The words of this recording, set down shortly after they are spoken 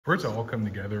For it to all come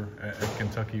together at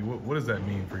Kentucky, what does that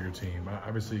mean for your team?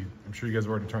 Obviously, I'm sure you guys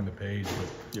have already turned the page,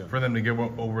 but Yeah. for them to get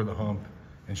over the hump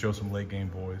and show some late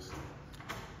game poise.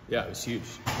 Yeah, it was huge.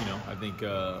 I think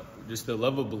just the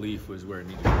level of belief was where it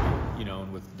needed to be.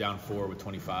 And with down 4 with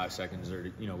 25 seconds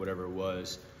or whatever it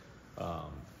was,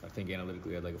 I think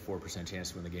analytically I had like a 4%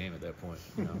 chance to win the game at that point.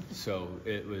 So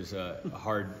it was a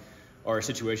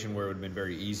situation where it would have been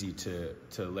very easy to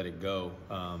let it go.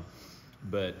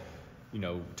 But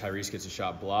Tyrese gets a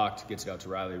shot blocked, gets it out to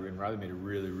Riley, and Riley made a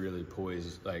really, really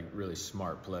poised, like really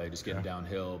smart play, just getting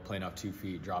downhill, playing off 2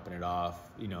 feet, dropping it off,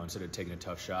 instead of taking a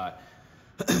tough shot.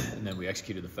 And then we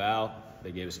executed the foul.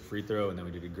 They gave us a free throw, and then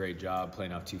we did a great job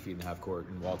playing off 2 feet in the half court,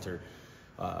 and Walter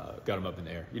got him up in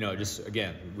the air. Just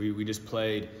again, we just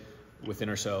played within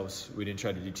ourselves. We didn't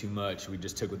try to do too much. We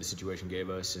just took what the situation gave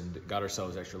us and got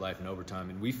ourselves extra life in overtime.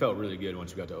 And we felt really good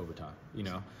once we got to overtime.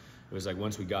 It was like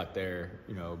once we got there,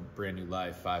 brand new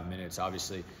life, 5 minutes.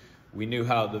 Obviously, we knew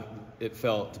how it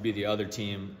felt to be the other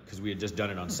team because we had just done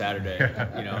it on Saturday,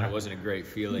 and it wasn't a great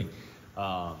feeling.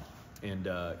 I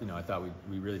thought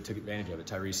we really took advantage of it.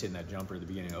 Tyrese hitting that jumper at the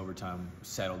beginning of overtime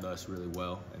settled us really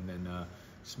well, and then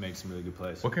just made some really good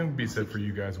plays. What can be said for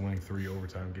you guys winning 3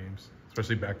 overtime games,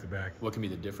 especially back-to-back? What can be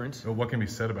the difference? What can be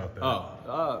said about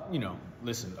that?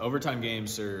 Listen, overtime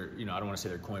games are, I don't want to say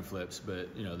they're coin flips, but,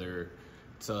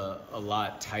 it's a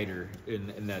lot tighter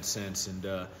in that sense,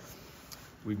 and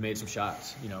we've made some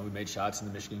shots. We made shots in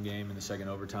the Michigan game in the second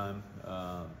overtime.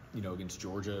 Against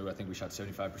Georgia, I think we shot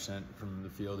 75% from the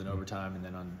field in overtime, and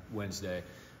then on Wednesday,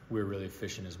 we were really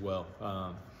efficient as well.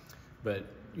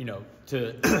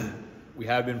 We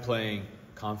have been playing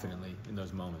confidently in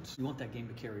those moments. You want that game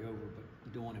to carry over, but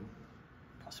you don't want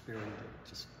prosperity to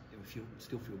just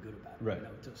still feel good about it. Right.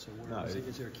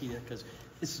 Is there a key to that? Because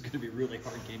this is going to be a really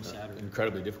hard game Saturday.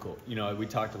 Incredibly difficult. We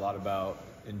talked a lot about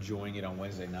enjoying it on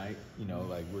Wednesday night.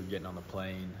 Like we're getting on the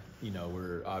plane.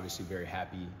 We're obviously very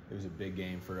happy. It was a big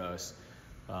game for us.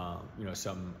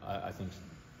 Something I think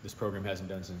this program hasn't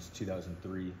done since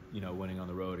 2003, winning on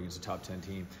the road against a top 10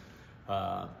 team.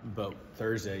 But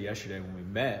yesterday when we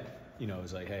met, it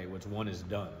was like, hey, what's won is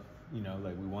done.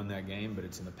 Like we won that game, but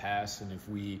it's in the past. And if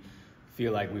we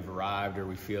feel like we've arrived or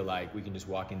we feel like we can just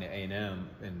walk into A&M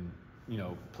and,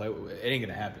 play, it ain't going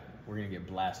to happen. We're going to get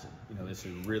blasted. This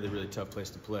is a really, really tough place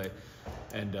to play.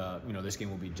 And, this game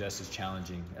will be just as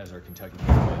challenging as our Kentucky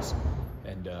game was.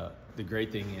 And the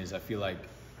great thing is I feel like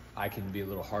I can be a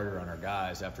little harder on our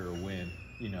guys after a win,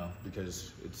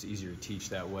 because it's easier to teach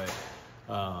that way.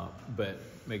 But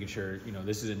making sure,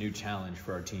 this is a new challenge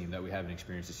for our team that we haven't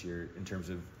experienced this year in terms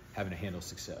of having to handle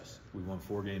success. We've won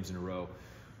 4 games in a row.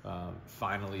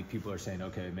 Finally, people are saying,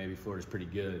 okay, maybe Florida's pretty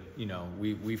good.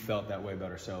 We felt that way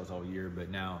about ourselves all year, but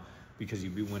now because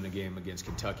you win the game against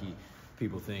Kentucky,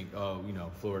 people think, oh,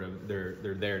 Florida,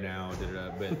 they're there now.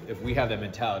 But if we have that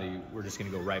mentality, we're just going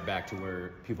to go right back to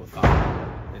where people thought we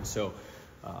were. And so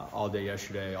all day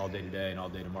yesterday, all day today, and all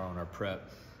day tomorrow in our prep,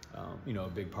 a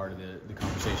big part of the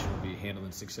conversation will be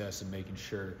handling success and making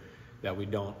sure that we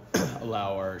don't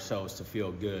allow ourselves to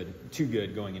feel too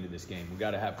good going into this game. We've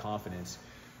got to have confidence.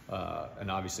 And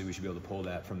obviously we should be able to pull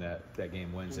that from that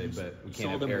game Wednesday, but we can't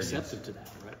have arrogance. Receptive to that,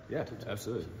 right? Yeah,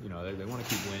 absolutely. They want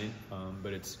to keep winning,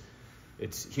 but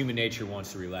it's human nature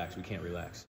wants to relax. We can't relax.